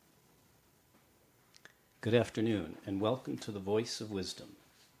Good afternoon, and welcome to the Voice of Wisdom.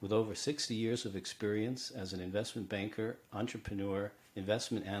 With over 60 years of experience as an investment banker, entrepreneur,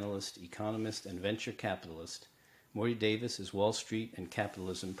 investment analyst, economist, and venture capitalist, Morty Davis is Wall Street and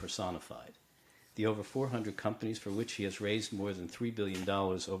capitalism personified. The over 400 companies for which he has raised more than $3 billion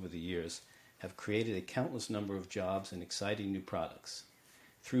over the years have created a countless number of jobs and exciting new products.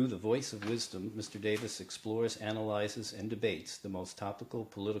 Through the Voice of Wisdom, Mr. Davis explores, analyzes, and debates the most topical,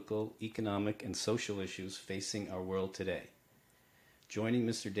 political, economic, and social issues facing our world today. Joining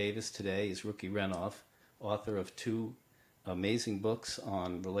Mr. Davis today is Ruki Renov, author of two amazing books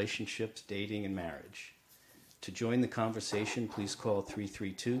on relationships, dating, and marriage. To join the conversation, please call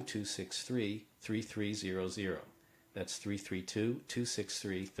 332-263-3300. That's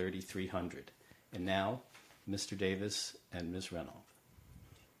 332-263-3300. And now, Mr. Davis and Ms. Renov.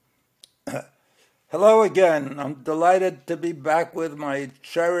 Hello again. I'm delighted to be back with my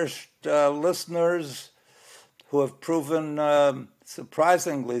cherished listeners who have proven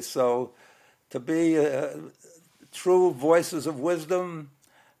surprisingly so to be true voices of wisdom.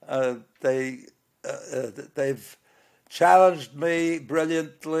 They've challenged me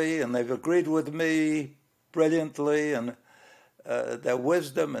brilliantly, and they've agreed with me brilliantly, and their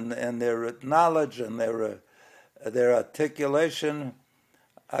wisdom and their knowledge and their articulation.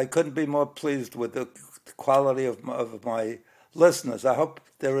 I couldn't be more pleased with the quality of my listeners. I hope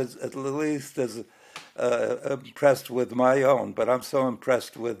they're at least as impressed with my own, but I'm so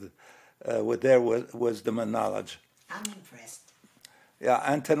impressed with their wisdom and knowledge. I'm impressed. Yeah,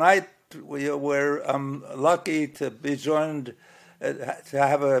 and tonight I'm lucky to be joined to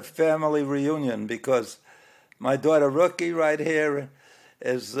have a family reunion because my daughter Ruki right here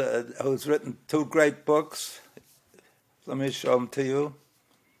is who's written two great books. Let me show them to you.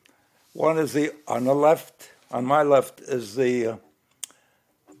 One is on my left is the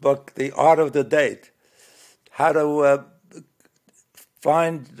book, The Art of the Date, how to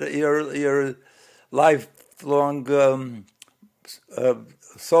find your lifelong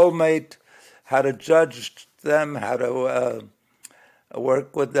soulmate, how to judge them, how to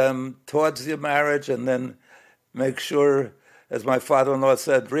work with them towards your marriage, and then make sure, as my father-in-law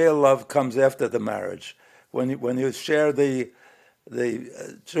said, real love comes after the marriage. When you share the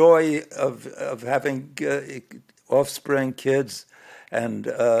joy of having offspring, kids, and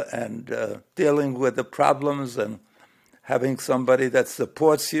dealing with the problems, and having somebody that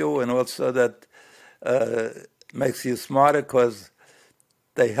supports you, and also that makes you smarter because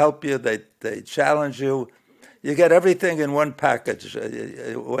they help you, they challenge you. You get everything in one package.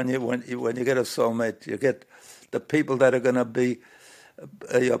 When you get a soulmate, you get the people that are going to be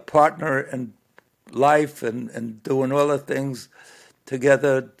your partner in life and doing all the things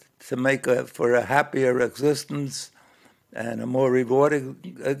together to make for a happier existence and a more rewarding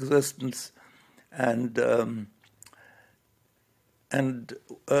existence, and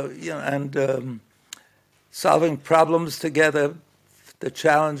solving problems together, the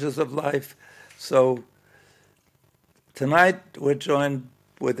challenges of life. So tonight we're joined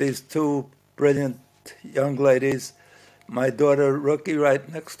with these two brilliant young ladies, my daughter Ruki right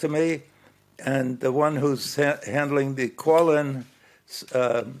next to me, and the one who's handling the call-in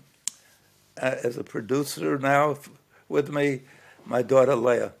as a producer now with me, my daughter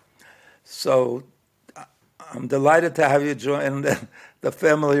Leah. So I'm delighted to have you join the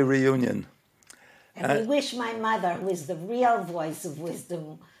family reunion. And we wish my mother, who is the real voice of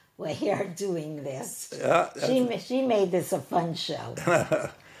wisdom, were here doing this. Yeah, she made this a fun show.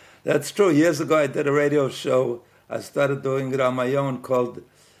 That's true. Years ago I did a radio show. I started doing it on my own called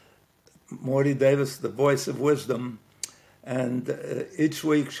Morty Davis, the Voice of Wisdom. And each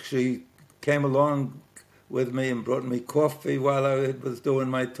week she came along with me and brought me coffee while I was doing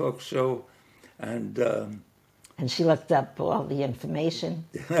my talk show. And she looked up all the information.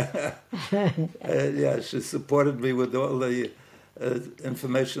 Yeah, she supported me with all the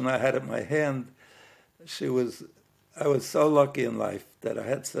information I had at my hand. I was so lucky in life that I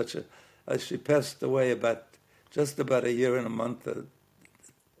had such a... she passed away just about a year and a month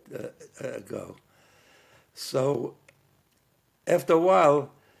ago. So after a while,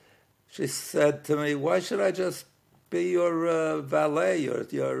 she said to me, "Why should I just be your valet, your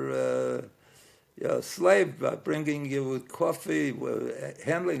slave, bringing you with coffee,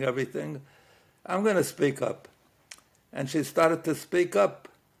 handling everything? I'm going to speak up." And she started to speak up.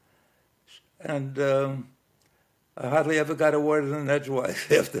 And I hardly ever got a word in edgewise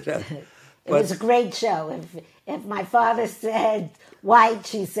after that. It was a great show. If my father said white,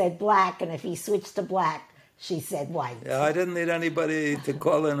 she said black, and if he switched to black, she said white. Yeah, I didn't need anybody to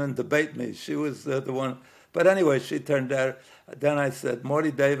call in and debate me. She was the one. But anyway, she turned out. Then I said,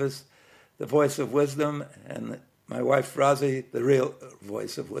 "Morty Davis, the voice of wisdom, and my wife, Rosie, the real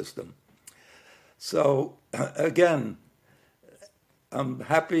voice of wisdom. So, again, I'm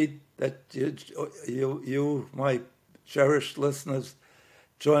happy that you, my cherished listeners,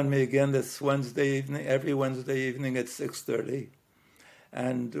 join me again this Wednesday evening, every Wednesday evening at 6:30,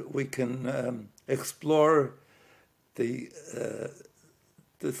 and we can explore the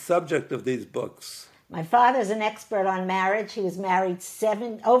subject of these books. My father's an expert on marriage. He was married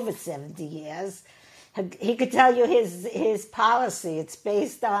over 70 years. He could tell you his policy. It's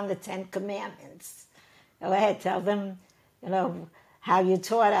based on the Ten Commandments. Go ahead, tell them, how you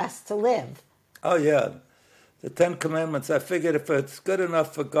taught us to live. Oh, yeah. The Ten Commandments, I figured if it's good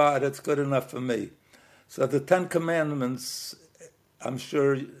enough for God, it's good enough for me. So the Ten Commandments, I'm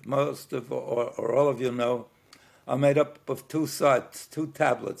sure most of, or all of you know, are made up of two sides, two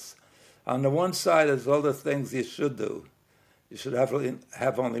tablets. On the one side is all the things you should do. You should have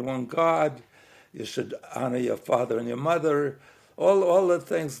only one God. You should honor your father and your mother. All the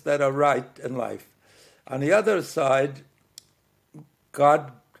things that are right in life. On the other side,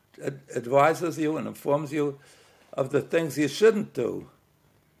 God advises you and informs you of the things you shouldn't do.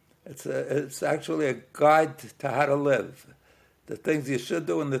 It's actually a guide to how to live. The things you should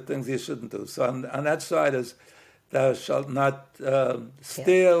do and the things you shouldn't do. So on that side is, thou shalt not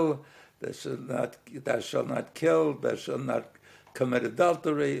steal, thou shalt not kill, thou shalt not commit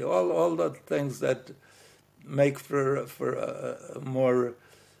adultery, all the things that make for a more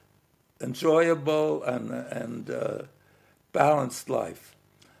enjoyable and balanced life.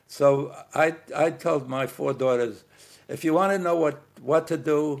 So I told my 4 daughters, if you want to know what to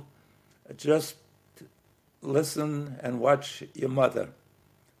do, just listen and watch your mother,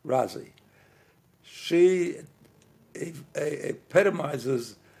 Rosie. She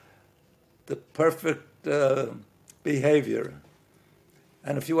epitomizes the perfect behavior.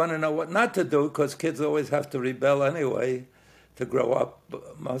 And if you want to know what not to do, because kids always have to rebel anyway to grow up,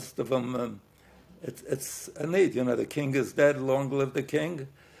 most of them, it's a need. The king is dead, long live the king.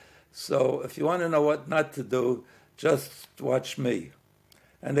 So if you want to know what not to do, just watch me.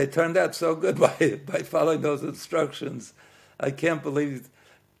 And they turned out so good by following those instructions. I can't believe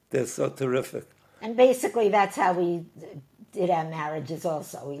they're so terrific. And basically that's how we did our marriages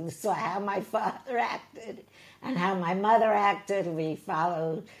also. We saw how my father acted and how my mother acted. We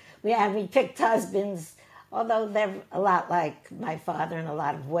followed, we picked husbands, although they're a lot like my father in a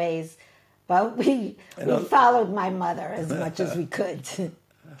lot of ways. But we followed my mother as much as we could.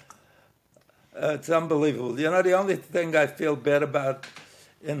 It's unbelievable. The only thing I feel bad about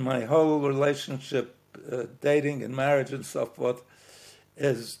in my whole relationship, dating and marriage and so forth,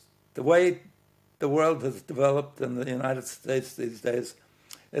 is the way the world has developed in the United States these days,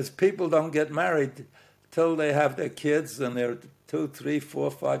 is people don't get married till they have their kids and they're 2, 3,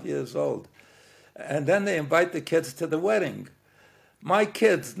 4, 5 years old. And then they invite the kids to the wedding. My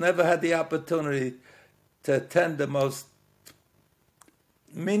kids never had the opportunity to attend the most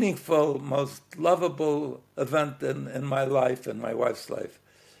meaningful, most lovable event in my life, in my wife's life.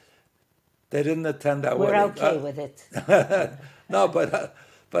 They didn't attend our wedding. We're okay with it. No, but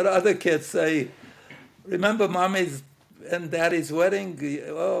other kids say, remember Mommy's and Daddy's wedding?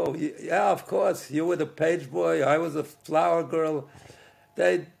 Oh, yeah, of course. You were the page boy. I was a flower girl.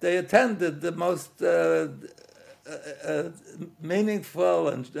 They attended the most meaningful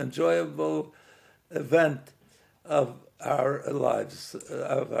and enjoyable event of our lives,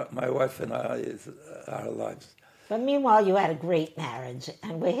 of my wife and our lives. But meanwhile, you had a great marriage,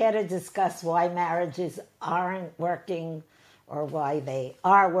 and we're here to discuss why marriages aren't working or why they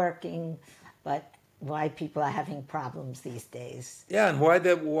are working, but why people are having problems these days. Yeah, and why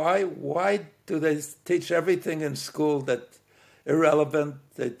do they teach everything in school that's irrelevant?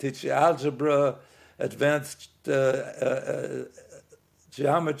 They teach you algebra, advanced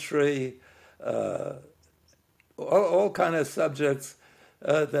geometry, all kind of subjects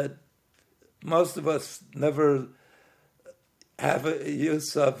that most of us never have a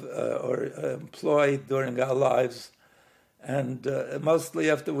use of or employ during our lives. And mostly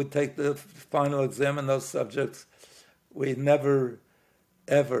after we take the final exam in those subjects, we never,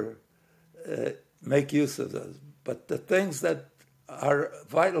 ever make use of those. But the things that are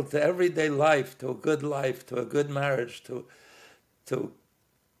vital to everyday life, to a good marriage, to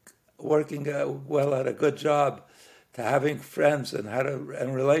working well at a good job, to having friends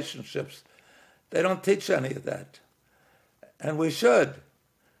and relationships, they don't teach any of that. And we should.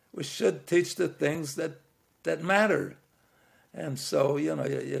 We should teach the things that matter. And so,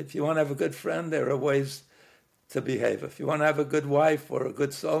 if you want to have a good friend, there are ways to behave. If you want to have a good wife or a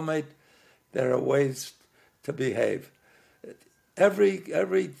good soulmate, there are ways to behave.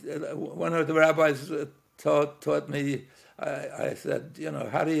 one of the rabbis taught me. I said,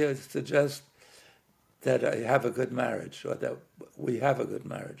 how do you suggest that I have a good marriage, or that we have a good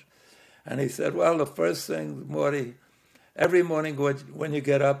marriage? And he said, well, the first thing, Morty, every morning when you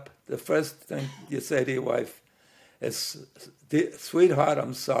get up, the first thing you say to your wife is, sweetheart,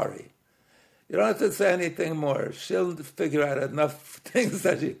 I'm sorry. You don't have to say anything more. She'll figure out enough things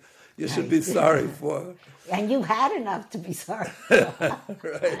that you should be sorry for. And you had enough to be sorry for.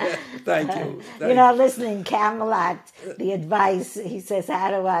 Right. Thank you. Listening Camelot, the advice, he says, how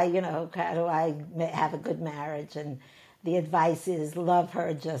do I have a good marriage? And the advice is, love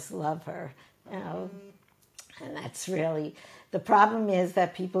her, just love her. And that's really, the problem is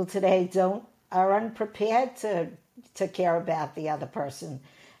that people today are unprepared to care about the other person.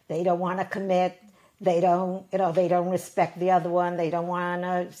 They don't want to commit. They don't respect the other one. They don't want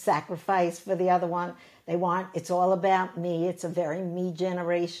to sacrifice for the other one. It's all about me. It's a very me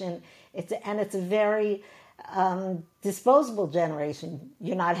generation. It's a very disposable generation.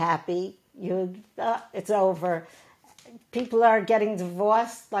 You're not happy. It's over. People are getting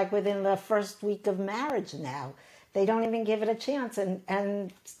divorced like within the first week of marriage now. They don't even give it a chance.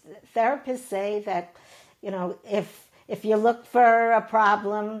 And therapists say that, if you look for a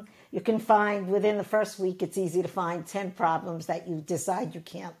problem, you can find within the first week, it's easy to find 10 problems that you decide you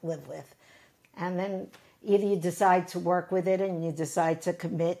can't live with. And then either you decide to work with it and you decide to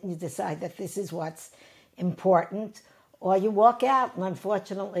commit and you decide that this is what's important, or you walk out. And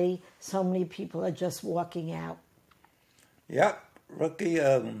unfortunately, so many people are just walking out. Yeah,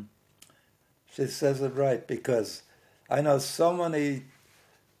 Ruki, she says it right, because I know so many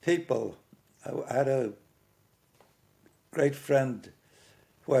people. I had a great friend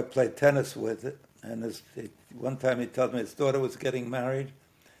who I played tennis with, and one time he told me his daughter was getting married,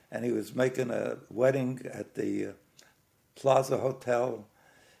 and he was making a wedding at the Plaza Hotel,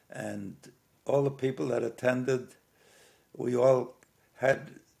 and all the people that attended, we all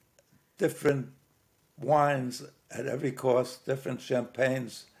had different wines at every course, different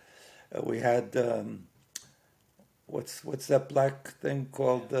champagnes. We had what's that black thing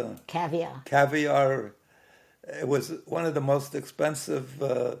called? Caviar. Caviar. It was one of the most expensive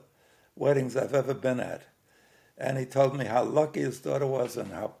weddings I've ever been at. And he told me how lucky his daughter was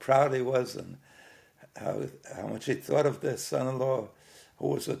and how proud he was and how much he thought of their son-in-law, who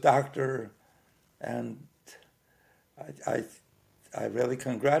was a doctor. And I really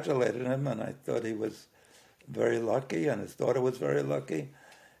congratulated him, and I thought he was very lucky, and his daughter was very lucky.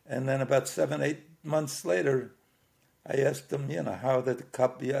 And then about 7-8 months later, I asked him, how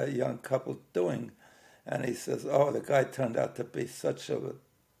the young couple doing? And he says, the guy turned out to be such a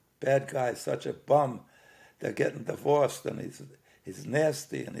bad guy, such a bum. They're getting divorced, and he's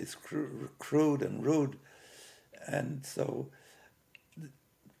nasty, and he's crude and rude. And so,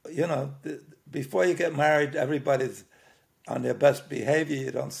 before you get married, everybody's on their best behavior.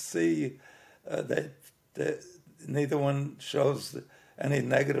 You don't see neither one shows any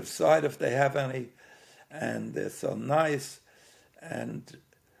negative side if they have any, and they're so nice. And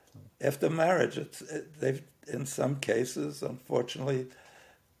after marriage, they've in some cases, unfortunately,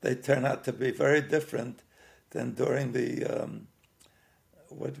 they turn out to be very different than during the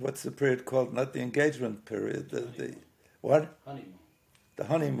what's the period called? Not the engagement period. The what? Honeymoon. The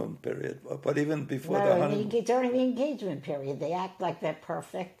honeymoon period. But even before the honeymoon. During the engagement period, they act like they're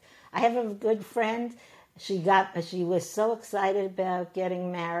perfect. I have a good friend. She was so excited about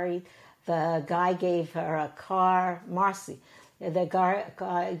getting married. The guy gave her a car, Marcy. The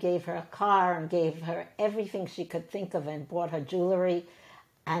guy gave her a car and gave her everything she could think of and bought her jewelry.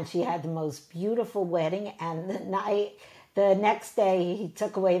 And she had the most beautiful wedding. And the next day, he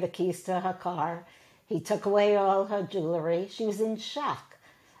took away the keys to her car. He took away all her jewelry. She was in shock.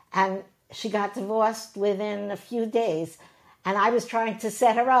 And she got divorced within a few days. And I was trying to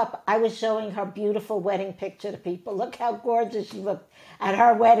set her up. I was showing her beautiful wedding picture to people. Look how gorgeous she looked at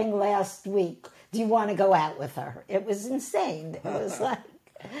her wedding last week. Do you want to go out with her? It was insane. It was like,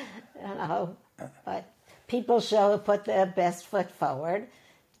 but people put their best foot forward.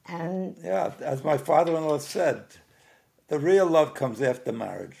 And yeah, as my father-in-law said, the real love comes after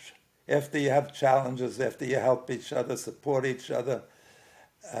marriage. After you have challenges, after you help each other, support each other,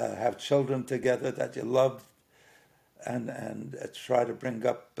 have children together that you love, and try to bring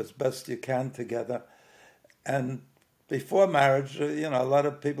up as best you can together. And before marriage, a lot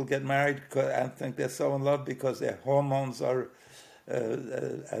of people get married and think they're so in love because their hormones are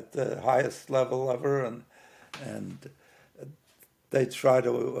at the highest level ever, and they try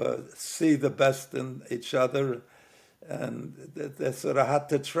to see the best in each other, and they're sort of hot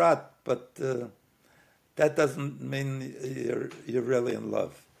to trot. But that doesn't mean you're really in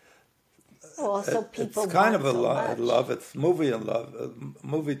love. Also, people it's kind want of a so much. love. It's movie in love,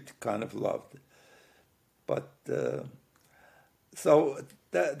 movie kind of love. But so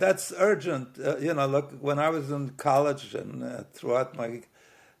that's urgent. Look, when I was in college and throughout my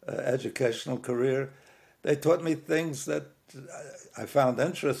educational career, they taught me things that I found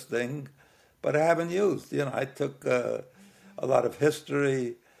interesting, but I haven't used. I took a lot of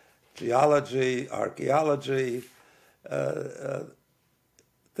history, geology, archaeology,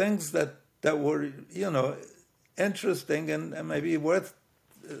 things that were, interesting and maybe worth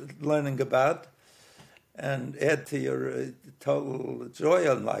learning about and add to your total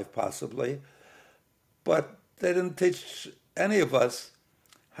joy in life, possibly. But they didn't teach any of us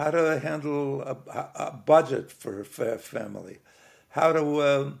how to handle a budget for a family, how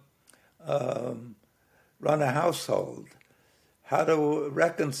to run a household, how to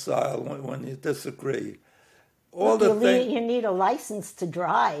reconcile when you disagree. You need a license to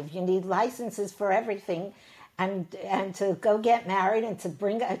drive. You need licenses for everything. And to go get married and to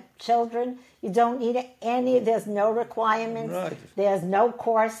bring children, you don't need any. There's no requirements. Right. There's no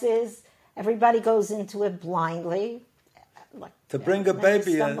courses. Everybody goes into it blindly. To bring a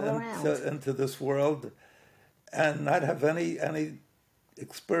baby into this world and not have any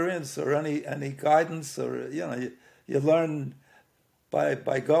experience or any guidance, or you learn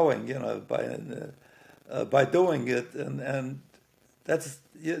by going, by doing it, and that's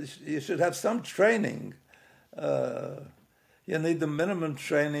you should have some training. You need the minimum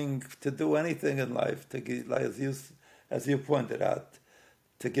training to do anything in life. To give, like as you pointed out,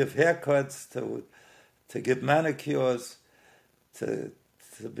 to give haircuts, to give manicures, to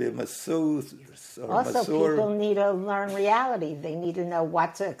be a masseuse or also, masseur. People need to learn reality. They need to know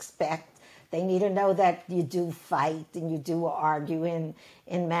what to expect. They need to know that you do fight and you do argue in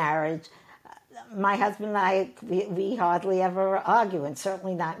marriage. My husband and I, we hardly ever argue, and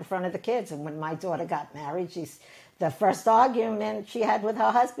certainly not in front of the kids. And when my daughter got married, the first argument she had with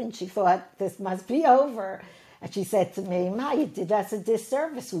her husband, she thought, this must be over. And she said to me, Ma, you did us a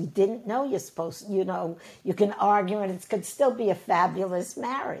disservice. We didn't know you're supposed, you can argue and it could still be a fabulous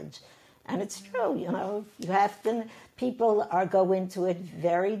marriage. And it's true, you have to, people go into it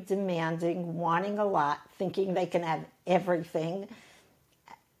very demanding, wanting a lot, thinking they can have everything.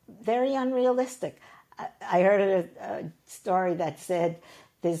 Very unrealistic. I heard a story that said,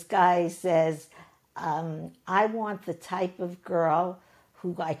 this guy says, I want the type of girl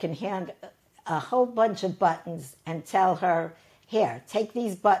who I can hand a whole bunch of buttons and tell her, here, take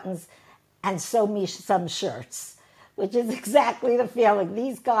these buttons and sew me some shirts, which is exactly the feeling.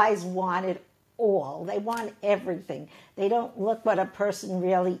 These guys want it all. They want everything. They don't look what a person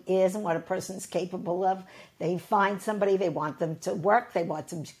really is and what a person's capable of. They find somebody, they want them to work, they want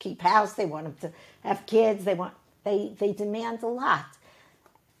them to keep house, they want them to have kids, they demand a lot.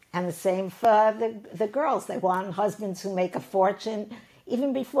 And the same for the girls. They want husbands who make a fortune.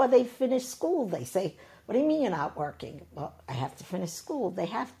 Even before they finish school, they say, what do you mean you're not working? Well, I have to finish school. They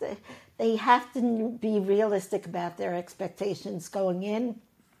have to be realistic about their expectations going in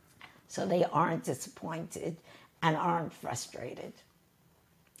so they aren't disappointed and aren't frustrated.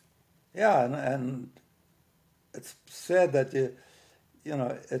 Yeah, and it's said that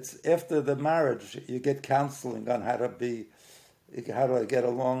it's after the marriage you get counseling on how to get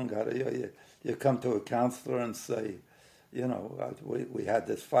along, you come to a counselor and say, we had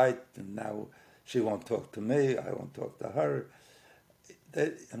this fight and now she won't talk to me, I won't talk to her.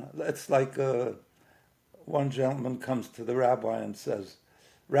 It's like one gentleman comes to the rabbi and says,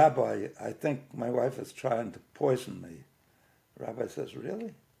 Rabbi, I think my wife is trying to poison me. The rabbi says,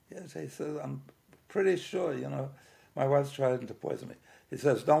 really? Yes. He says, I'm pretty sure, my wife's trying to poison me. He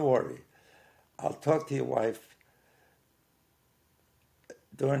says, don't worry. I'll talk to your wife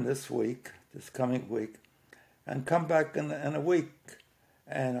during this coming week, and come back in a week,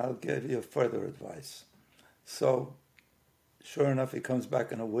 and I'll give you further advice. So, sure enough, he comes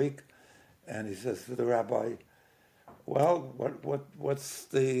back in a week, and he says to the rabbi, well, what's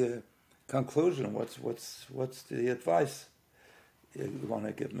the conclusion? What's the advice you want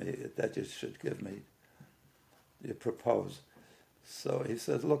to give me, that you should give me, you propose? So he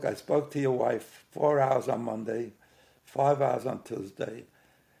says, look, I spoke to your wife 4 hours on Monday, 5 hours on Tuesday,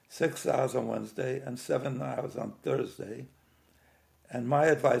 6 hours on Wednesday, and 7 hours on Thursday. And my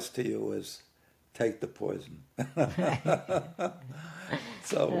advice to you is take the poison.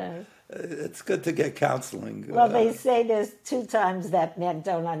 So it's good to get counseling. Well, they say there's 2 times that men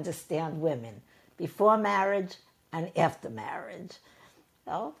don't understand women, before marriage and after marriage.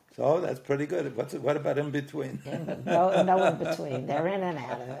 So that's pretty good. What about in between? No in between. They're in and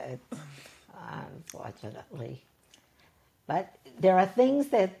out of it. unfortunately. But there are things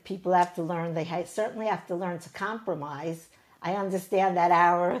that people have to learn. They certainly have to learn to compromise. I understand that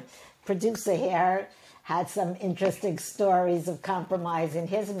our producer here had some interesting stories of compromise in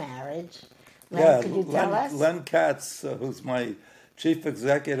his marriage. Len, could you tell us? Len Katz, who's my chief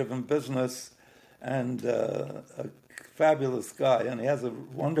executive in business and a fabulous guy, and he has a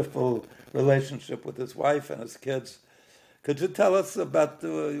wonderful relationship with his wife and his kids. Could you tell us about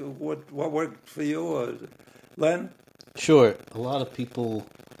what worked for you, Len? Sure. A lot of people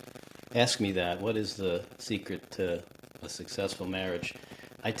ask me that. What is the secret to a successful marriage?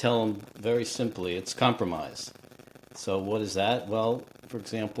 I tell them very simply, it's compromise. So what is that? Well, for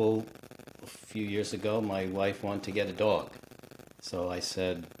example, a few years ago, my wife wanted to get a dog. So I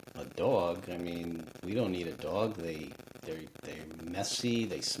said, a dog? I mean, we don't need a dog. They're messy,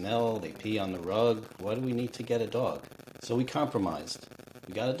 they smell, they pee on the rug. Why do we need to get a dog? So we compromised.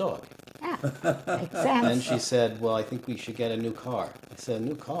 We got a dog. Yeah, makes sense. And she said, well, I think we should get a new car. I said, a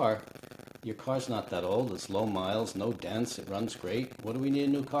new car? Your car's not that old. It's low miles, no dents. It runs great. What do we need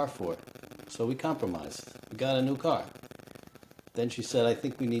a new car for? So we compromised. We got a new car. Then she said, I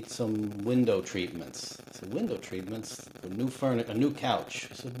think we need some window treatments. I said, window treatments? A new couch.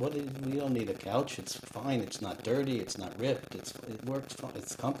 I said, we don't need a couch. It's fine. It's not dirty. It's not ripped. It works fine.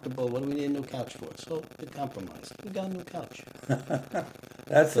 It's comfortable. What do we need a new couch for? So we compromised. We got a new couch.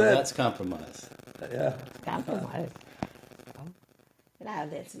 That's compromise. Yeah. Compromise. Now,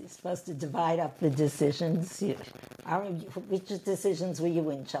 you're supposed to divide up the decisions. Which decisions were you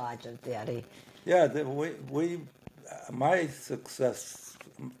in charge of, Daddy? Yeah, my success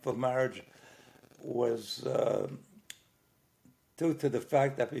for marriage was due to the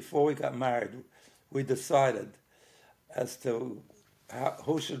fact that before we got married, we decided as to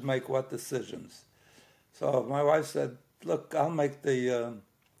who should make what decisions. So my wife said, "Look, I'll make the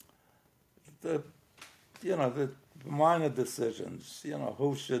minor decisions.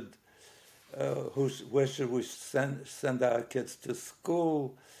 Where should we send our kids to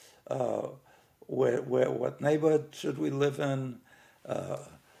school? What neighborhood should we live in?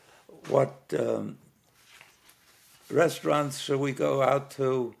 What restaurants should we go out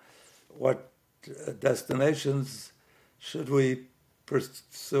to? What destinations should we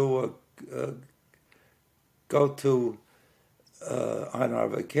pursue? Go to on our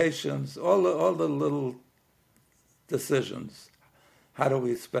vacations? All the little decisions. How do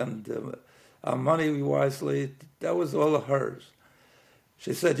we spend our money wisely? That was all of hers.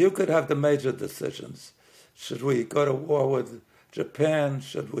 She said, you could have the major decisions. Should we go to war with Japan?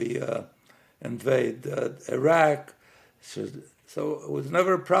 Should we invade Iraq? So it was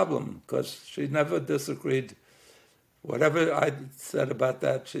never a problem because she never disagreed. Whatever I said about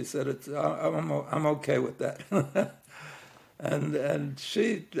that, she said, I'm okay with that. and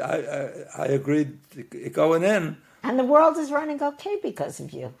I agreed going in. And the world is running okay because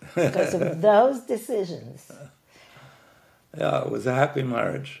of you, because of those decisions. Yeah, it was a happy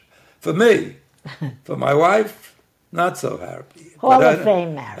marriage. For me, for my wife, not so happy. Hall of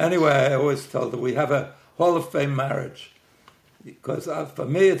Fame marriage. Anyway, I always told her we have a Hall of Fame marriage. Because for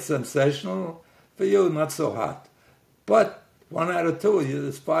me, it's sensational. For you, not so hot. But 1 out of 2,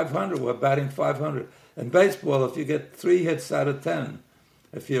 it's 500. We're batting 500. In baseball, if you get 3 hits out of 10,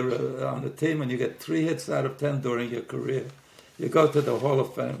 if you're on the team and you get 3 hits out of 10 during your career, you go to the Hall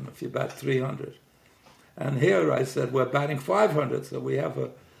of Fame if you bat 300. And here I said, we're batting 500, so we have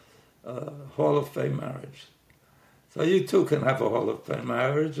a Hall of Fame marriage. So you too can have a Hall of Fame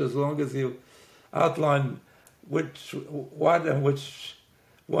marriage as long as you outline which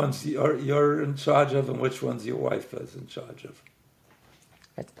ones you're in charge of and which ones your wife is in charge of.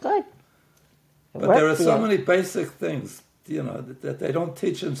 That's good. But there are so many basic things, that they don't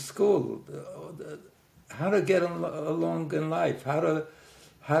teach in school. How to get along in life, how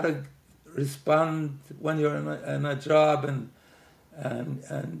to respond when you're in a job and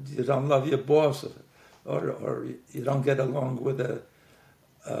you don't love your boss, or you don't get along with a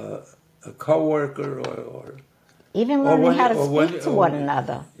coworker, or even learning how to speak to one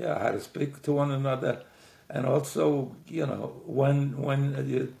another. Yeah, how to speak to one another, and also when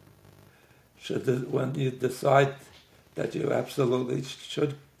you decide that you absolutely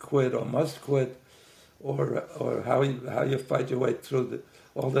should quit or must quit, or how you fight your way through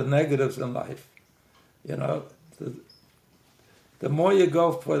all the negatives in life. The more you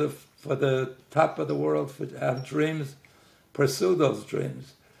go for the top of the world, have dreams, pursue those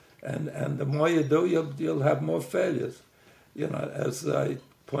dreams, and the more you do, you'll have more failures. As I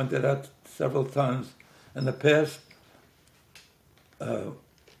pointed out several times in the past.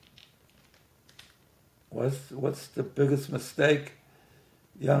 What's the biggest mistake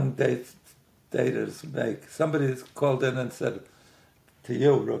young daters make? Somebody's called in and said to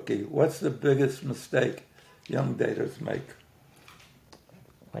you, Ruki, what's the biggest mistake young daters make?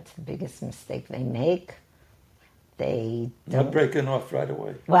 What's the biggest mistake they make? They Not don't. breaking off right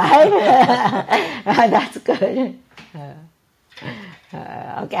away. What? That's good.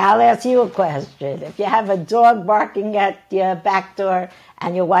 Okay, I'll ask you a question. If you have a dog barking at your back door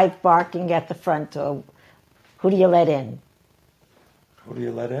and your wife barking at the front door, who do you let in? Who do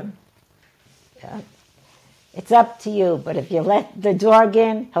you let in? Yeah. It's up to you, but if you let the dog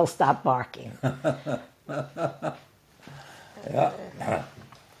in, he'll stop barking. Yeah.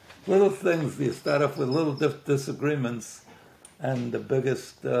 Little things, you start off with little disagreements, and the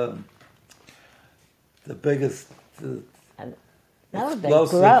biggest No, they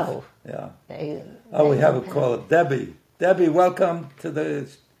explosive. grow. Yeah. They We have a caller. Debbie. Debbie, welcome to the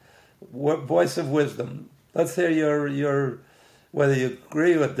Voice of Wisdom. Let's hear your whether you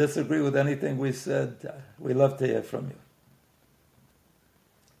agree or disagree with anything we said. We love to hear from you.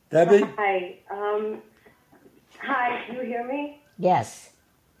 Debbie? Hi. Hi, can you hear me? Yes.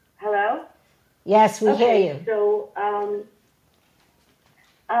 Hello? Yes, we hear you. So,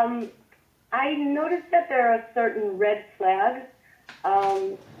 I noticed that there are certain red flags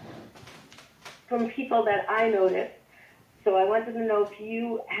from people that I noticed. So I wanted to know if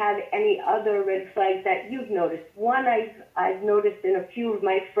you had any other red flags that you've noticed. One I've noticed in a few of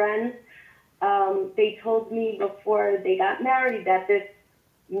my friends. They told me before they got married that this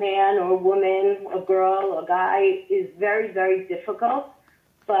man or woman, a girl, a guy is very, very difficult,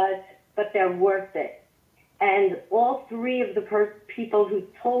 but they're worth it. And all three of the people who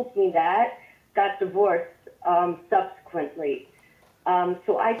told me that got divorced subsequently.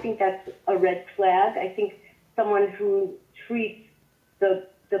 So I think that's a red flag. I think someone who treats the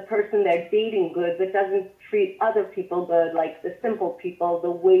person they're dating good but doesn't treat other people good, like the simple people,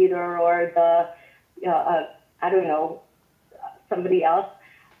 the waiter or the, I don't know, somebody else,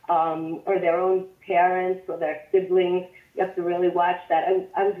 or their own parents or their siblings. You have to really watch that.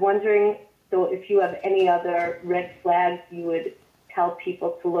 I was wondering, so if you have any other red flags you would tell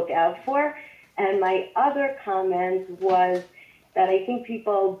people to look out for. And my other comment was that I think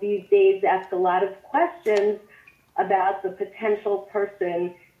people these days ask a lot of questions about the potential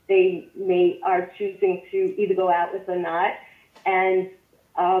person they are choosing to either go out with or not. And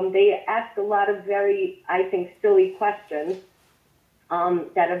they ask a lot of very, I think, silly questions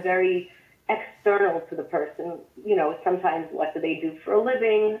that are very external to the person. You know, sometimes what do they do for a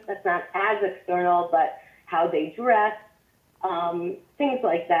living? That's not as external, but how they dress, things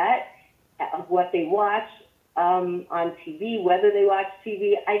like that, what they watch on TV, whether they watch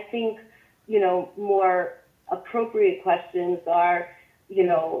TV. I think, more appropriate questions are,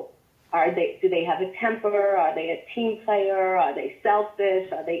 do they have a temper? Are they a team player? Are they selfish?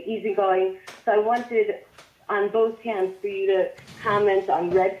 Are they easygoing? So I wanted on both hands for you to comment on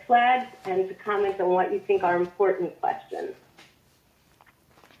red flags and to comment on what you think are important questions.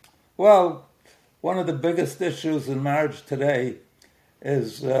 Well, one of the biggest issues in marriage today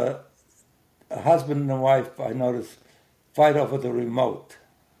is a husband and wife, I notice, fight over the remote.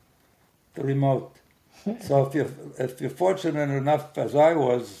 The remote. So if you're fortunate enough, as I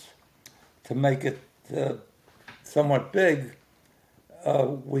was, to make it somewhat big,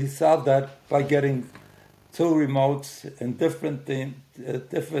 we solved that by getting two remotes in different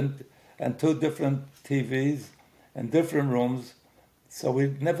and two different TVs in different rooms. So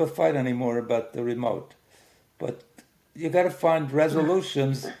we never fight anymore about the remote. But you got to find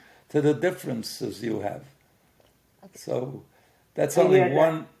resolutions to the differences you have. So that's only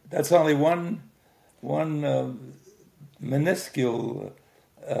one. That's only one minuscule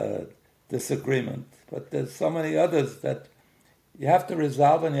disagreement. But there's so many others that you have to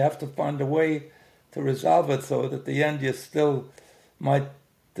resolve, and you have to find a way to resolve it so that at the end you still might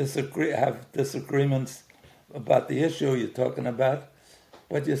have disagreements about the issue you're talking about,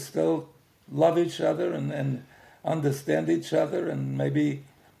 but you still love each other and understand each other, and maybe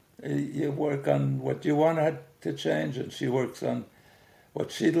you work on what you want her to change, and she works on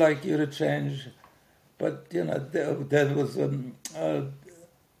what she'd like you to change. But, there was a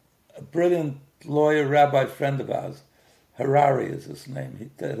brilliant lawyer, rabbi friend of ours, Harari is his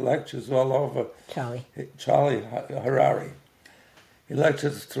name. He lectures all over. Charlie Harari. He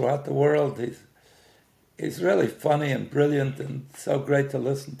lectures throughout the world. He's really funny and brilliant and so great to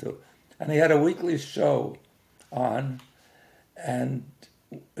listen to. And he had a weekly show on, and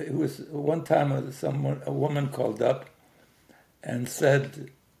it was one time a woman called up and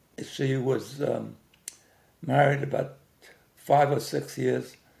said she was married about 5 or 6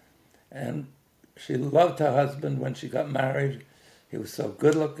 years, and she loved her husband when she got married. He was so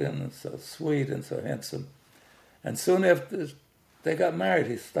good looking and so sweet and so handsome. And soon after they got married,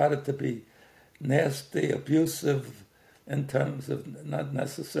 he started to be nasty, abusive, in terms of not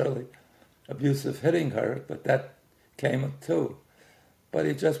necessarily abusive hitting her, but that came too. But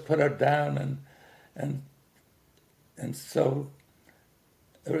he just put her down, and so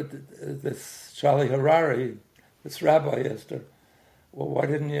this Charlie Harari, this rabbi, asked her, well, why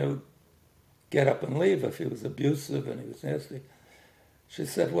didn't you get up and leave if he was abusive and he was nasty? She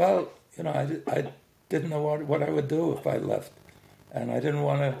said, well, I didn't know what I would do if I left. And I didn't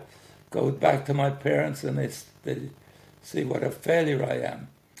want to go back to my parents and they see what a failure I am.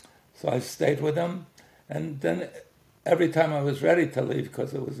 So I stayed with them. And then every time I was ready to leave,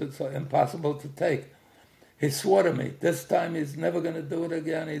 because it was so impossible to take, he swore to me, this time he's never going to do it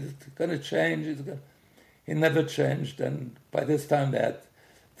again. He's going to change. He never changed. And by this time they had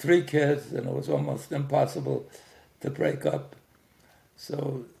 3 kids, and it was almost impossible to break up.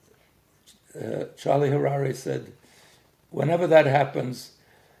 So Charlie Harari said, whenever that happens,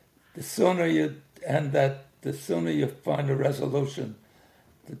 the sooner you end that, the sooner you find a resolution,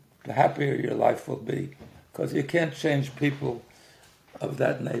 the happier your life will be, because you can't change people of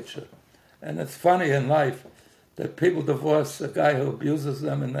that nature. And it's funny in life that people divorce a guy who abuses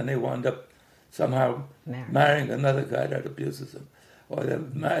them, and then they wind up somehow marrying another guy that abuses them. Or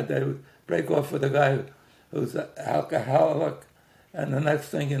they break off with a guy who's an alcoholic, and the next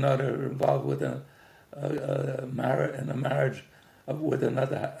thing you know, they're involved with a marriage with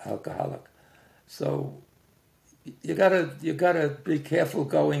another alcoholic. So you gotta be careful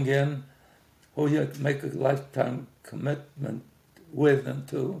going in who you make a lifetime commitment with and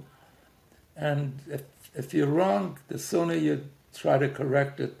to. And if you're wrong, the sooner you try to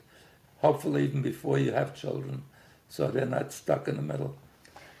correct it, hopefully even before you have children, so they're not stuck in the middle.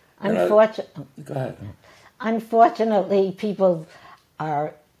 Go ahead. Unfortunately, people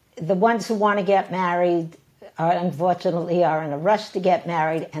are, the ones who want to get married unfortunately are in a rush to get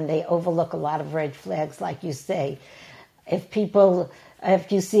married, and they overlook a lot of red flags, like you say. If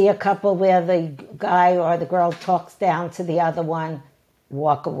you see a couple where the guy or the girl talks down to the other one,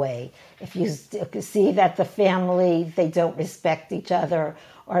 walk away. If you see that the family, they don't respect each other,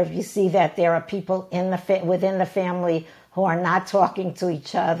 or if you see that there are people within the family who are not talking to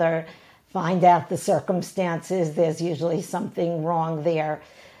each other, find out the circumstances. There's usually something wrong there.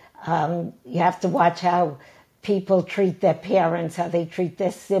 You have to watch how people treat their parents, how they treat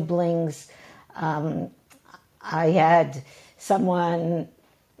their siblings. I had someone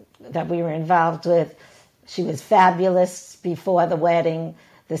that we were involved with. She was fabulous before the wedding.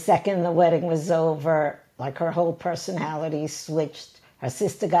 The second the wedding was over, like her whole personality switched. Her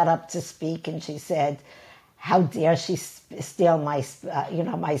sister got up to speak, and she said, "How dare she steal my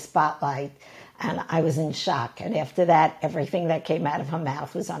spotlight?" And I was in shock. And after that, everything that came out of her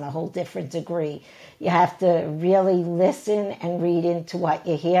mouth was on a whole different degree. You have to really listen and read into what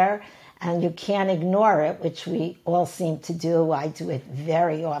you hear, and you can't ignore it, which we all seem to do. I do it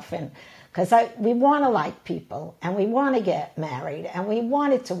very often, because we want to like people, and we want to get married, and we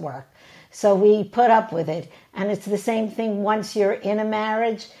want it to work. So we put up with it. And it's the same thing once you're in a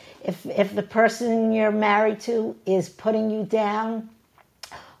marriage. If the person you're married to is putting you down,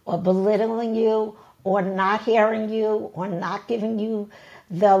 or belittling you, or not hearing you, or not giving you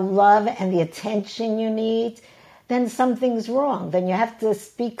the love and the attention you need, then something's wrong. Then you have to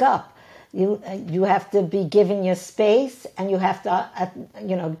speak up. You have to be given your space, and you have to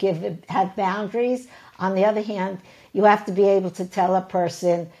have boundaries. On the other hand, you have to be able to tell a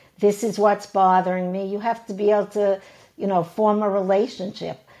person, this is what's bothering me. You have to be able to, form a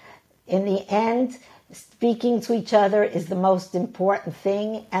relationship. In the end, speaking to each other is the most important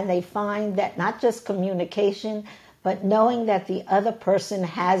thing, and they find that not just communication, but knowing that the other person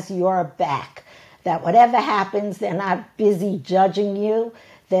has your back, that whatever happens, they're not busy judging you,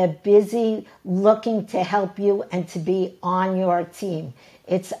 they're busy looking to help you and to be on your team.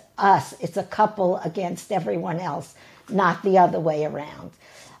 It's us, it's a couple against everyone else, not the other way around.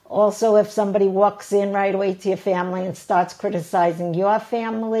 Also, if somebody walks in right away to your family and starts criticizing your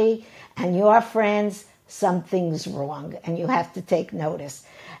family and your friends, something's wrong, and you have to take notice.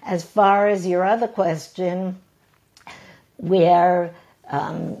 As far as your other question, where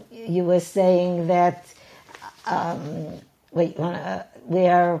you were saying that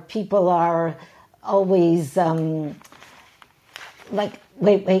where people are always I'm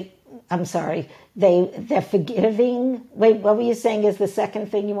sorry, they're forgiving. Wait, what were you saying is the second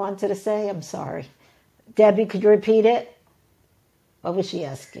thing you wanted to say? I'm sorry. Debbie, could you repeat it? What was she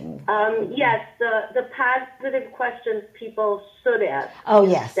asking? Yes, the positive questions people should ask. Oh,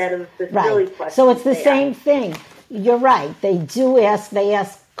 yes. Instead of the silly questions. So it's the same thing. you're right. They do ask. They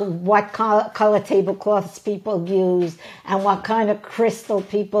ask what color tablecloths people use and what kind of crystal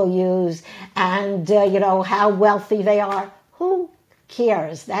people use, and how wealthy they are. Who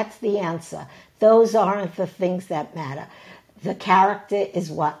cares? That's the answer. Those aren't the things that matter. The character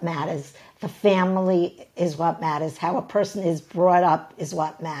is what matters. The family is what matters. How a person is brought up is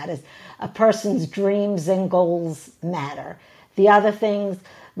what matters. A person's dreams and goals matter. The other things,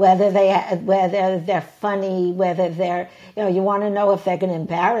 whether they're funny, whether they're, you want to know if they're going to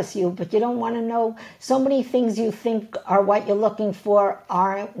embarrass you, but you don't want to know. So many things you think are what you're looking for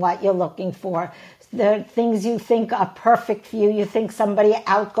aren't what you're looking for. The things you think are perfect for you. You think somebody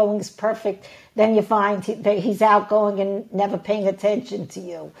outgoing is perfect, then you find he's outgoing and never paying attention to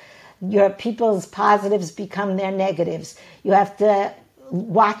you. Your people's positives become their negatives. You have to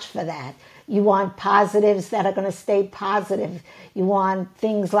watch for that. You want positives that are going to stay positive. You want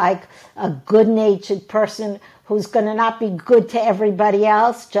things like a good-natured person who's going to not be good to everybody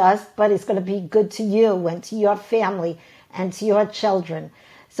else but is going to be good to you and to your family and to your children.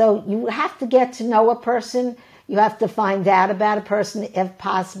 So you have to get to know a person. You have to find out about a person if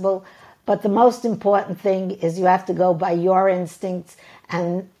possible. But the most important thing is you have to go by your instincts,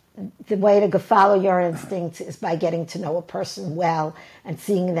 and the way to follow your instincts is by getting to know a person well and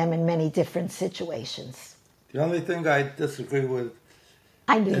seeing them in many different situations. The only thing I disagree with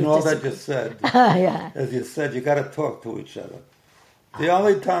in all that you said, as you said, you got to talk to each other. The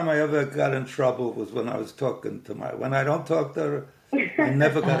only time I ever got in trouble was when I was talking to when I don't talk to her, I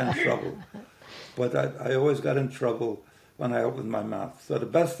never got in trouble. But I always got in trouble when I opened my mouth. So the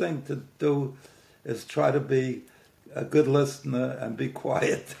best thing to do is try to be a good listener and be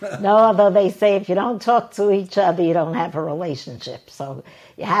quiet. No, although they say if you don't talk to each other, you don't have a relationship. So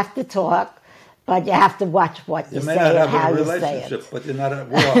you have to talk, but you have to watch what you say and how you say it. You may not have a relationship, but you're not at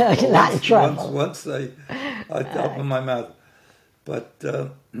war. You're not in trouble. Once I open my mouth. But,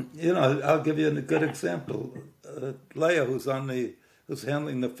 I'll give you a good example. Leah, who's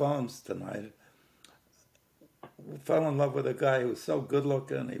handling the phones tonight, fell in love with a guy who was so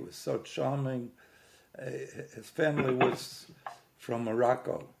good-looking, he was so charming. His family was from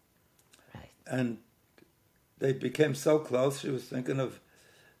Morocco. Right. And they became so close, she was thinking of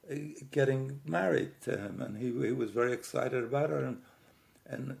getting married to him. And he was very excited about her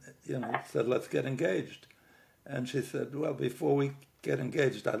and said, let's get engaged. And she said, well, before we get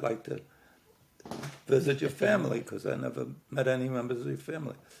engaged, I'd like to visit your family, because I never met any members of your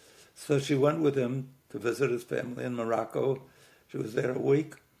family. So she went with him to visit his family in Morocco. She was there a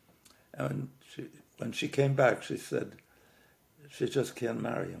week. And when she came back, she said she just can't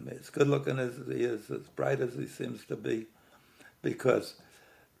marry him. As good looking as he is, as bright as he seems to be, because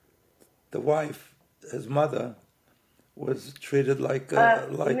the wife, his mother, was treated like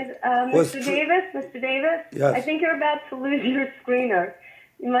Mr. Davis. Yes. I think you're about to lose your screener.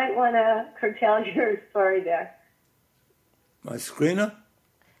 You might want to curtail your story there. My screener?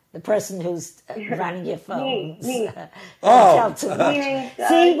 The person who's running your phones. Me. Oh.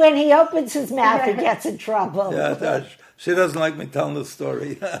 See, when he opens his mouth, he gets in trouble. Yeah, she doesn't like me telling the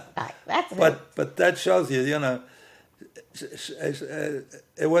story. But that shows you,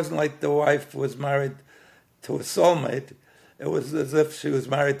 it wasn't like the wife was married to a soulmate. It was as if she was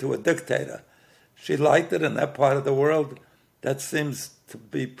married to a dictator. She liked it in that part of the world. That seems to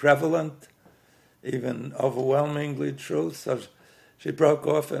be prevalent, even overwhelmingly true. So she broke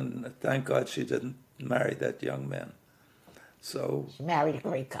off, and thank God she didn't marry that young man. So she married a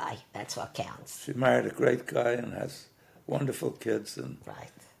great guy. That's what counts. She married a great guy and has wonderful kids. And right.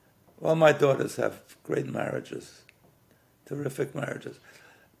 Well, my daughters have great marriages, terrific marriages.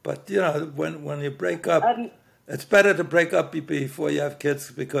 But when you break up, it's better to break up before you have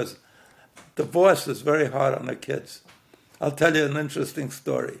kids, because divorce is very hard on the kids. I'll tell you an interesting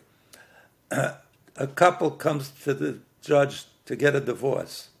story. A couple comes to the judge to get a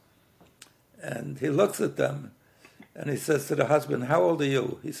divorce. And he looks at them and he says to the husband, how old are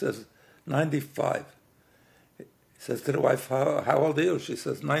you? He says, 95. He says to the wife, how old are you? She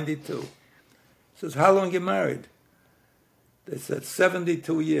says, 92. He says, how long you married? They said,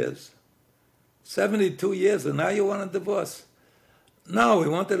 72 years. 72 years, and now you want a divorce? No, we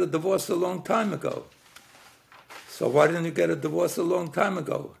wanted a divorce a long time ago. So why didn't you get a divorce a long time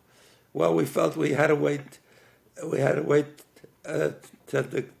ago? Well, we felt we had to wait. We had to wait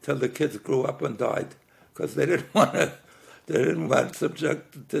till the kids grew up and died, because they didn't want to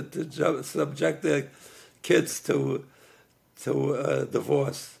subject their kids to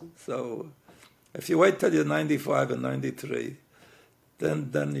divorce. So if you wait till you're 95 and 93,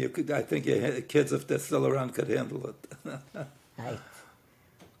 then you could. I think your kids, if they're still around, could handle it. Right.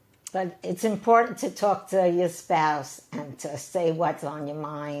 But it's important to talk to your spouse and to say what's on your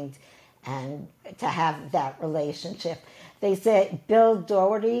mind and to have that relationship. They said Bill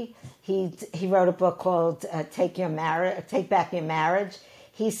Doherty, he wrote a book called Take Back Your Marriage.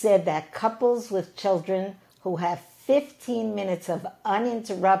 He said that couples with children who have 15 minutes of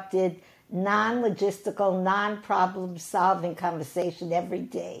uninterrupted, non-logistical, non-problem solving conversation every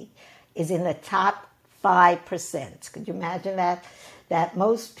day is in the top 5%. Could you imagine that? That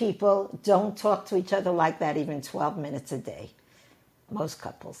most people don't talk to each other like that even 12 minutes a day. Most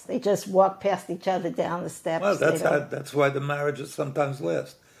couples. They just walk past each other down the steps. Well, that's why the marriages sometimes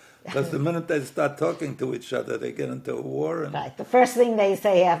last. Because the minute they start talking to each other, they get into a war. And right. The first thing they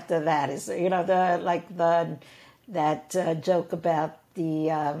say after that is, that joke about the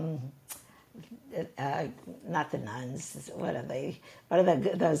not the nuns. What are they? What are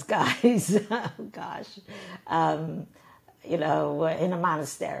those guys? Oh gosh, in a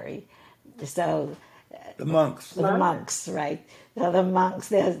monastery. So the monks. The monks, right? So the monks.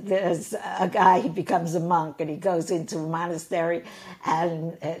 There's a guy. He becomes a monk, and he goes into a monastery,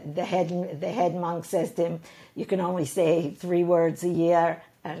 and the head monk says to him, "You can only say 3 words a year,"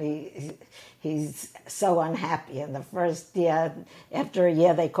 and he's so unhappy. And the first year, after a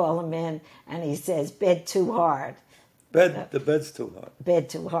year, they call him in, and he says, "Bed too hard." The bed's too hard. Bed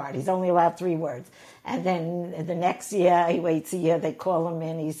too hard. He's only allowed 3 words. And then the next year, he waits a year, they call him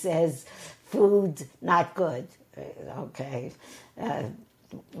in, he says, "Food not good." Okay.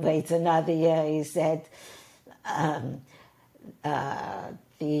 Waits another year, he said,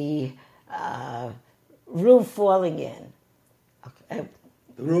 the roof falling in. Okay.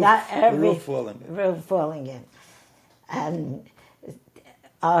 The roof falling in. Roof falling in. And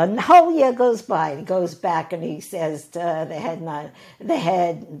a whole year goes by. He goes back and he says to the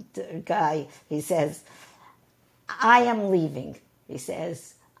head guy, he says, "I am leaving." He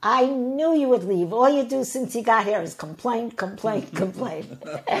says, "I knew you would leave. All you do since you got here is complain, complain, complain."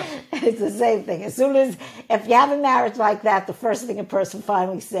 It's the same thing. If you have a marriage like that, the first thing a person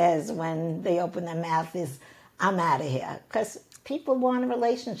finally says when they open their mouth is, "I'm out of here." Because people want a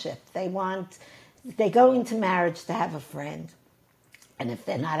relationship. They go into marriage to have a friend. And if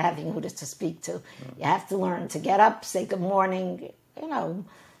they're not having who to speak to, you have to learn to get up, say good morning.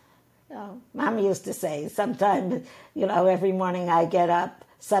 Mom used to say, sometimes, every morning I get up.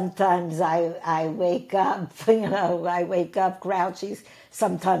 Sometimes I wake up, I wake up grouchy.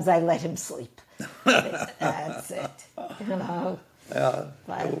 Sometimes I let him sleep. That's it, Yeah.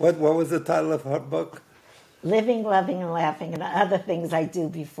 What was the title of her book? Living, Loving, and Laughing, and other things I do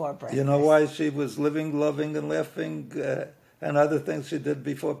before breakfast. You know why she was living, loving, and laughing, and other things she did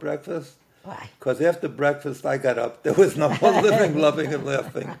before breakfast? Why? Because after breakfast I got up. There was no more living, loving, and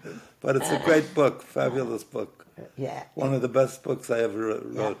laughing. But it's a great book, fabulous book. Yeah. One of the best books I ever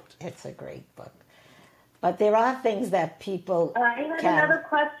wrote. Yeah, it's a great book. But there are things that people I had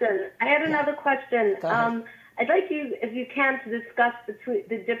another question. Go ahead. I'd like you, if you can, to discuss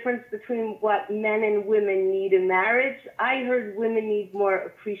the difference between what men and women need in marriage. I heard women need more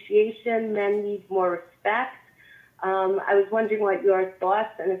appreciation, men need more respect. I was wondering what your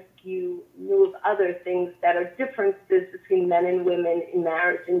thoughts, and if you knew of other things that are differences between men and women in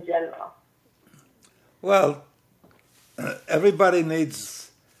marriage in general. Well, everybody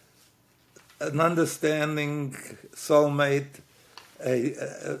needs an understanding soulmate,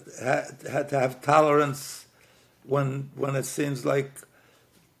 to have tolerance when it seems like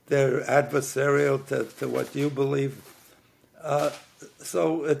they're adversarial to what you believe.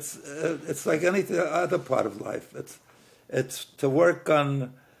 So it's like any other part of life. It's to work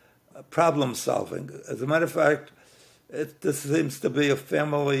on problem solving. As a matter of fact, this seems to be a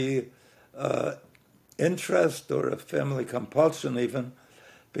family interest or a family compulsion even,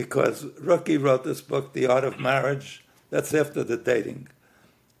 because Ruki wrote this book, The Art of Marriage. That's after the dating.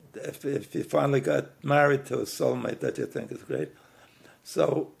 If you finally got married to a soulmate that you think is great.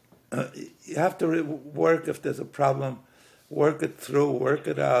 So you have to work if there's a problem, work it through, work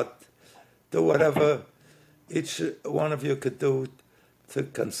it out, do whatever each one of you could do to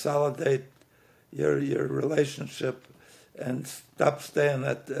consolidate your relationship and stop staying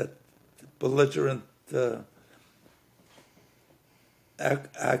at belligerent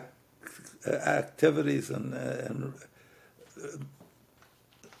activities and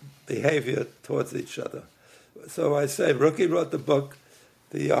behavior towards each other. So I say, Ruki wrote the book,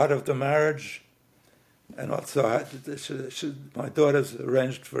 The Art of the Marriage, and also my daughter's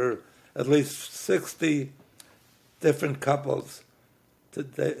arranged for at least 60 different couples to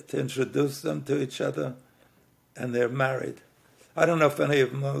introduce them to each other, and they're married. I don't know if any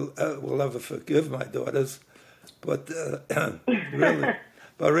of them will ever forgive my daughters, but really.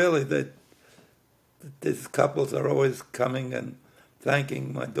 But really, these couples are always coming and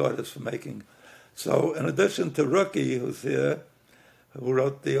thanking my daughters for making. So in addition to Ruki, who's here, who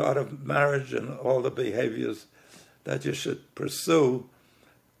wrote The Art of Marriage and all the behaviors that you should pursue,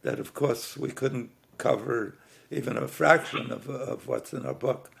 that of course we couldn't cover even a fraction of what's in our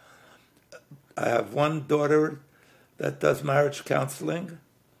book. I have one daughter that does marriage counseling,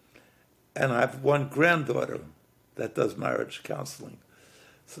 and I have one granddaughter that does marriage counseling.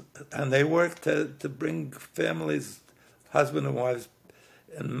 So, and they work to bring families, husband and wives,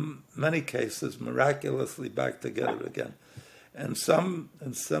 in many cases, miraculously back together again. And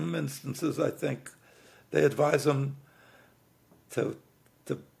in some instances, I think they advise them to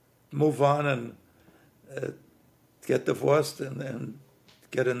move on and get divorced and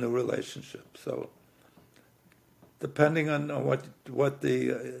get a new relationship. So, depending on what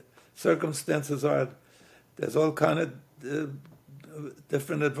the circumstances are, there's all kind of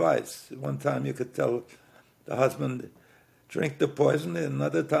different advice. One time you could tell the husband, drink the poison.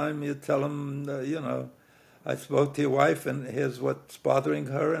 Another time you tell him, I spoke to your wife and here's what's bothering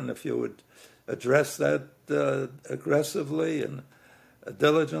her, and if you would address that aggressively and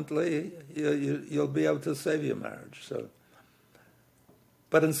diligently, you'll be able to save your marriage. So,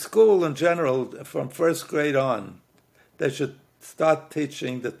 but in school in general, from first grade on, they should start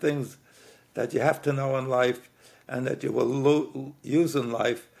teaching the things that you have to know in life and that you will use in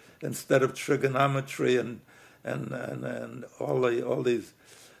life, instead of trigonometry and all these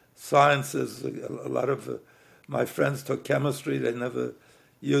sciences. A lot of my friends took chemistry; they never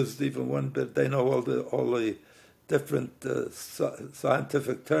used even one bit. They know all the different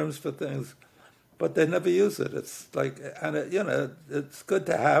scientific terms for things, but they never use it. It's like, and it's good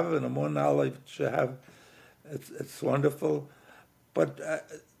to have, and the more knowledge you have, it's wonderful. But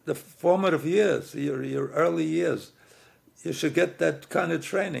the formative years, your early years, you should get that kind of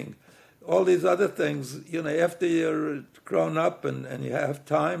training. All these other things, after you're grown up and you have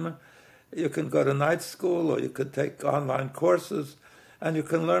time, you can go to night school or you could take online courses, and you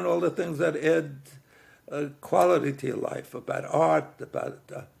can learn all the things that add quality to your life, about art, about,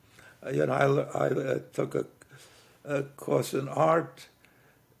 I took a course in art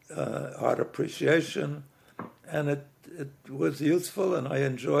appreciation, and it was useful, and I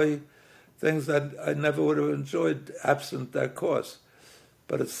enjoy things that I never would have enjoyed absent that course.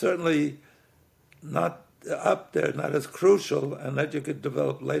 But it's certainly not up there, not as crucial, and that you could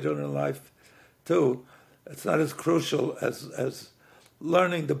develop later in life too. It's not as crucial as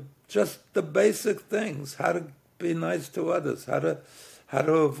learning just the basic things: how to be nice to others, how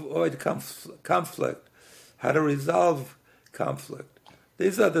to avoid conflict, how to resolve conflict.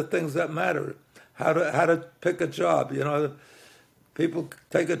 These are the things that matter. How to pick a job. People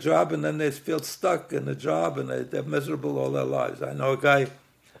take a job and then they feel stuck in the job and they're miserable all their lives. I know a guy,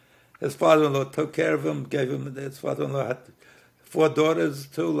 his father-in-law took care of him, his father-in-law had 4 daughters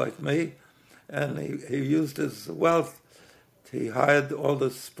too, like me, and he used his wealth. He hired all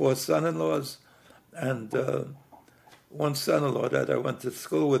the 4 son-in-laws, and one son-in-law that I went to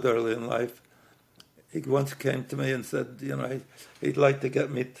school with early in life, he once came to me and said, he'd like to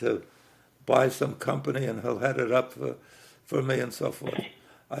get me to buy some company and he'll head it up for me and so forth.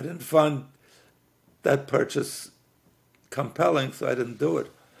 I didn't find that purchase compelling, so I didn't do it.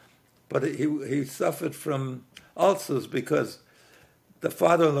 But he suffered from ulcers because the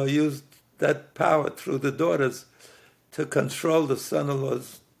father-in-law used that power through the daughters to control the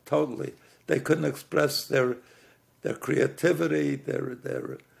son-in-laws totally. They couldn't express their creativity,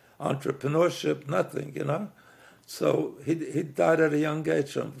 their entrepreneurship, nothing, So he died at a young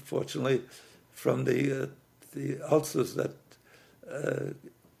age, unfortunately, from the ulcers that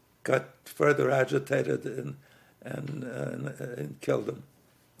got further agitated and killed him.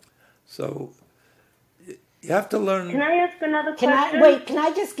 So you have to learn. Can I ask another question? Can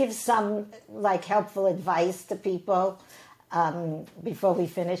I just give some helpful advice to people before we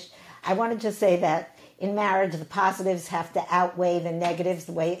finish? I wanted to say that in marriage, the positives have to outweigh the negatives.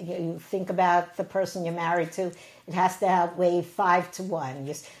 The way you think about the person you're married to, it has to outweigh 5 to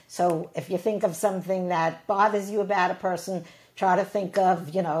 1. So if you think of something that bothers you about a person, try to think of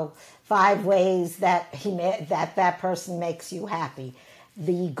 5 ways that that person makes you happy.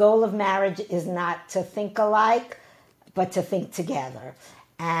 The goal of marriage is not to think alike, but to think together.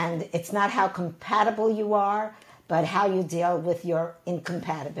 And it's not how compatible you are, but how you deal with your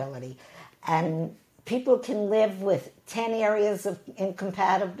incompatibility. And people can live with 10 areas of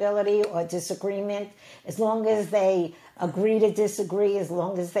incompatibility or disagreement as long as they agree to disagree, as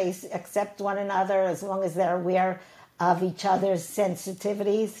long as they accept one another, as long as they're aware of each other's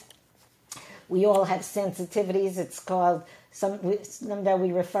sensitivities. We all have sensitivities. It's called some that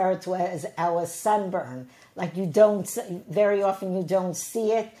we refer to as our sunburn. Like you don't, very often you don't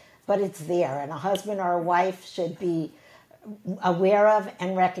see it, but it's there. And a husband or a wife should be aware of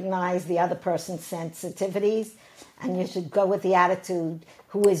and recognize the other person's sensitivities. And you should go with the attitude,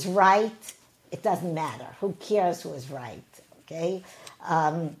 who is right, it doesn't matter. Who cares who is right, okay?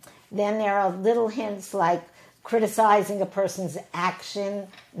 Then there are little hints like criticizing a person's action,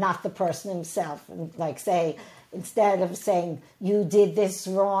 not the person himself. Like say, instead of saying, you did this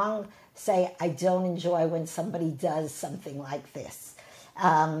wrong, say, I don't enjoy when somebody does something like this.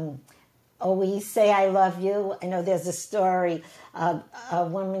 Always say, I love you. I know there's a story. A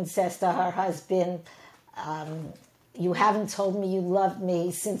woman says to her husband, you haven't told me you loved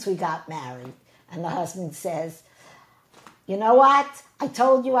me since we got married. And the husband says, you know what? I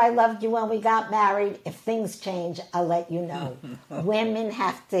told you I loved you when we got married. If things change, I'll let you know. Women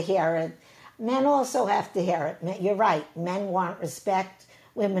have to hear it. Men also have to hear it. You're right. Men want respect.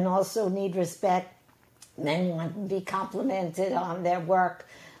 Women also need respect. Men want to be complimented on their work.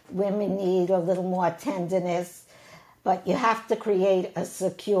 Women need a little more tenderness. But you have to create a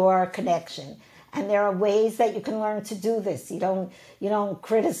secure connection. And there are ways that you can learn to do this. You don't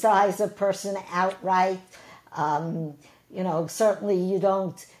criticize a person outright. Certainly you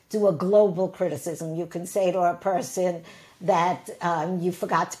don't do a global criticism. You can say to a person that you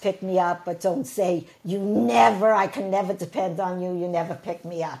forgot to pick me up, but don't say, I can never depend on you, you never pick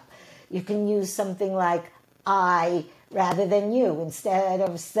me up. You can use something like I rather than you. Instead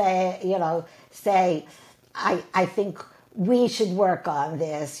of say, I think we should work on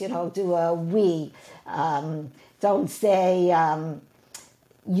this, do a we. Don't say,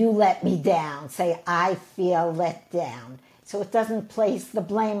 you let me down. Say, I feel let down. So it doesn't place the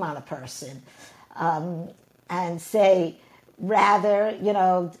blame on a person. And say, rather,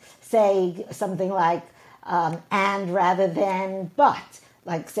 say something like, and rather than but.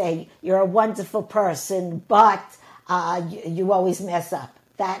 Like say, you're a wonderful person, but you always mess up.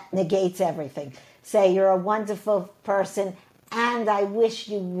 That negates everything. Say, you're a wonderful person, and I wish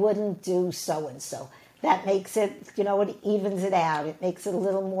you wouldn't do so-and-so. That makes it, it evens it out. It makes it a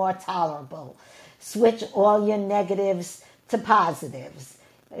little more tolerable. Switch all your negatives to positives.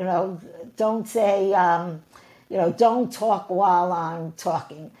 Don't say, don't talk while I'm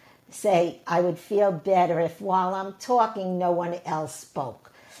talking. Say, I would feel better if while I'm talking, no one else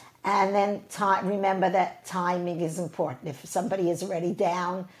spoke. And then remember that timing is important. If somebody is already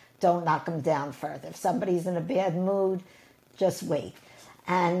down, don't knock them down further. If somebody's in a bad mood, just wait.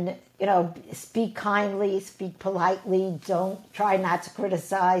 And, speak kindly, speak politely. Don't try not to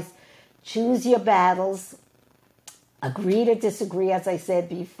criticize. Choose your battles. Agree to disagree, as I said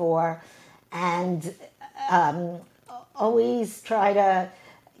before. And always try to,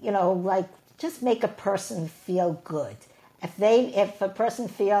 just make a person feel good. If the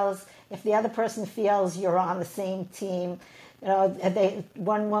other person feels you're on the same team,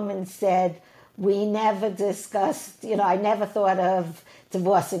 one woman said, we never discussed, I never thought of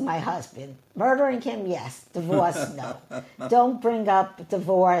divorcing my husband. Murdering him, yes. Divorce, no. Don't bring up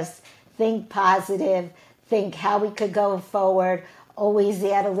divorce. Think positive. Think how we could go forward. Always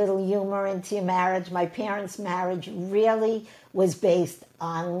add a little humor into your marriage. My parents' marriage really was based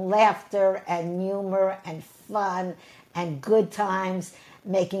on laughter and humor and fun and good times,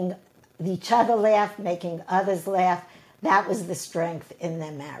 making each other laugh, making others laugh. That was the strength in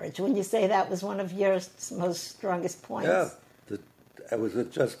their marriage. When you say that was one of your most strongest points? Yeah, it was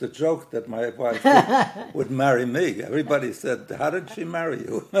just a joke that my wife would marry me. Everybody said, how did she marry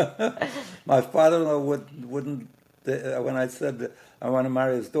you? My father-in-law wouldn't, when I said I want to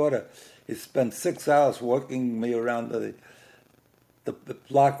marry his daughter, he spent 6 hours walking me around the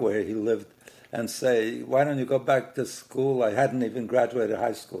block where he lived and say, why don't you go back to school? I hadn't even graduated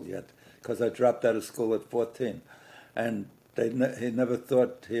high school yet because I dropped out of school at 14. And he never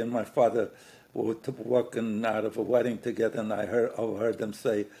thought he and my father were walking out of a wedding together, and I overheard them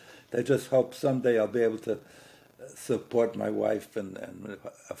say, they just hope someday I'll be able to support my wife and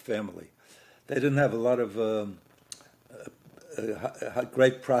a family. They didn't have a lot of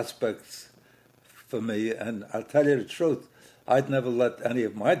great prospects for me, and I'll tell you the truth, I'd never let any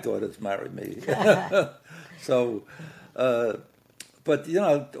of my daughters marry me. So, but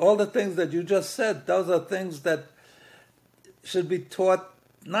all the things that you just said, those are things that should be taught,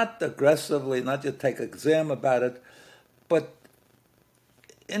 not aggressively, not just take exam about it, but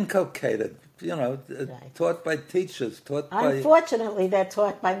inculcated, right. Taught by teachers, Unfortunately, they're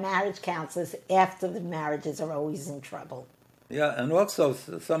taught by marriage counselors after the marriages are always in trouble. Yeah, and also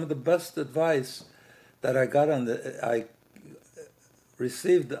some of the best advice that I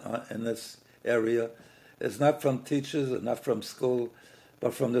received in this area is not from teachers and not from school,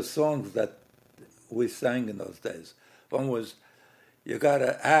 but from the songs that we sang in those days. One was, you got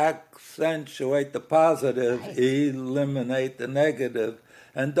to accentuate the positive, Right. eliminate the negative,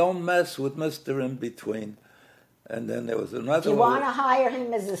 and don't mess with Mr. In Between. And then there was another Do you one. want to hire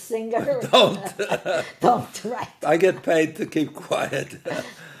him as a singer? Don't. Don't, right. I get paid to keep quiet.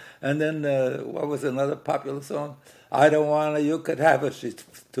 And then, what was another popular song? I don't want her, you could have her, she's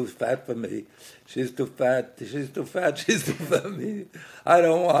too fat for me. She's too fat, she's too fat, she's too fat for me. I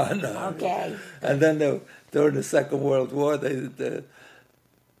don't want her. Okay. And then during the Second World War, You're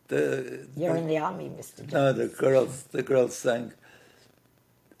in the army, Mr. Jones. no, the girls sang,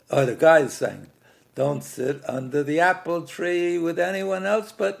 or the guys sang, don't sit under the apple tree with anyone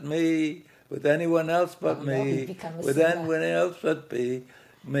else but me, with anyone else but Oh, no, me, he'd become a with singer. anyone else but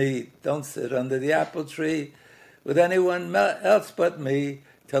me. Don't sit under the apple tree with anyone else but me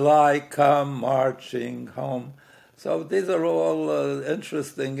till I come marching home. So these are all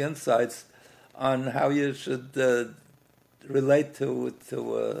interesting insights on how you should relate to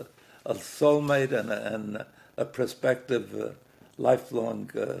a soulmate and a prospective lifelong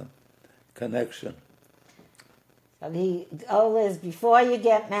connection. So the goal is before you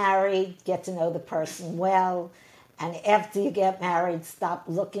get married, get to know the person well. And after you get married, stop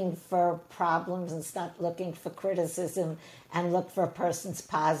looking for problems and stop looking for criticism and look for a person's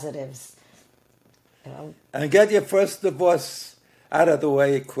positives. You know, And get your first divorce out of the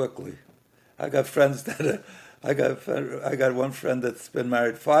way quickly. I got friends that I got one friend that's been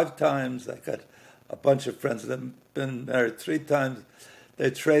married 5 times. I got a bunch of friends that have been married 3 times.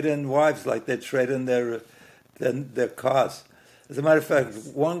 They trade in wives like they trade in their cars. As a matter of fact,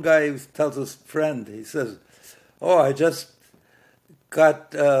 one guy tells his friend, he says, "Oh, I just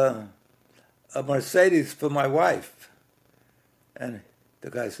got a Mercedes for my wife," and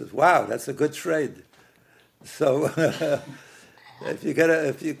the guy says, "Wow, that's a good trade." So if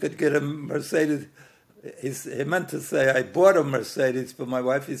you could get a Mercedes, he meant to say, "I bought a Mercedes for my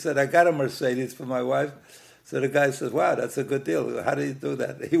wife." He said, "I got a Mercedes for my wife." So the guy says, "Wow, that's a good deal. How do you do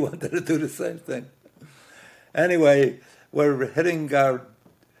that?" He wanted to do the same thing. Anyway, we're hitting our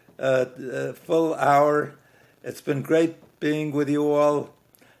full hour. It's been great being with you all.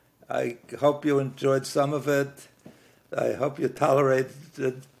 I hope you enjoyed some of it. I hope you tolerate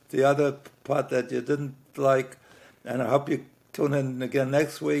the other part that you didn't like. And I hope you tune in again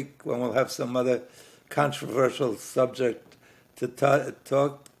next week when we'll have some other controversial subject to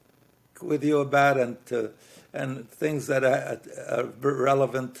talk with you about and things that are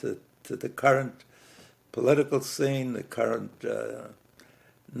relevant to the current political scene, the current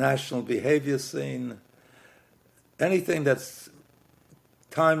national behavior scene, anything that's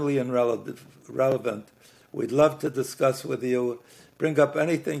timely and relevant. We'd love to discuss with you. Bring up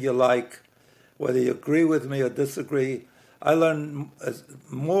anything you like, whether you agree with me or disagree. I learn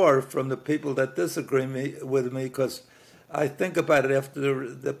more from the people that disagree with me because I think about it after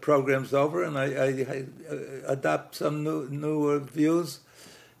the program's over, and I adopt some new views,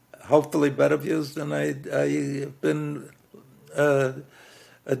 hopefully better views than I've been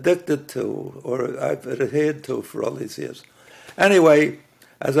addicted to or I've adhered to for all these years. Anyway,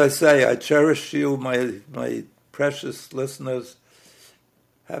 as I say, I cherish you, my precious listeners.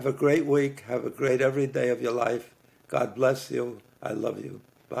 Have a great week. Have a great every day of your life. God bless you. I love you.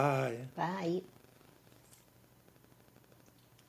 Bye. bye.